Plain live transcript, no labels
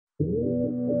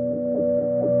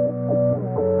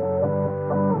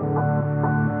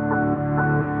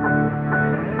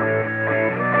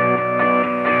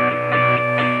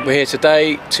We're here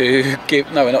today to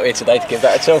give... No, we're not here today to give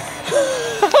that at all.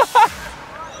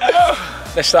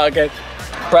 Let's start again.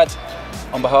 Brad,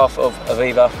 on behalf of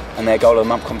Aviva and their Goal of the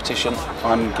Month competition,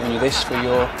 I'm giving you this for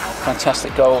your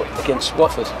fantastic goal against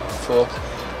Watford for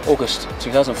August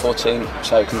 2014.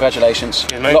 So congratulations.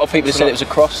 Yeah, a lot of people have said it was a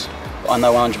cross, but I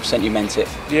know 100% you meant it.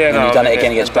 Yeah, and you've done it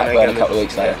again against Blackburn a couple of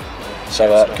weeks later.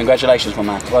 So congratulations, my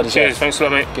man. Well deserved. Cheers, thanks a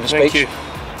lot, mate. Give a speech. Thank you.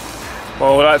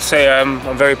 Well, I'd like to say I'm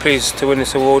very pleased to win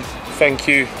this award. Thank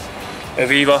you,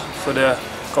 Aviva, for the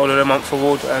Goal of the Month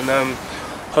award, and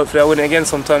hopefully I'll win it again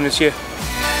sometime this year.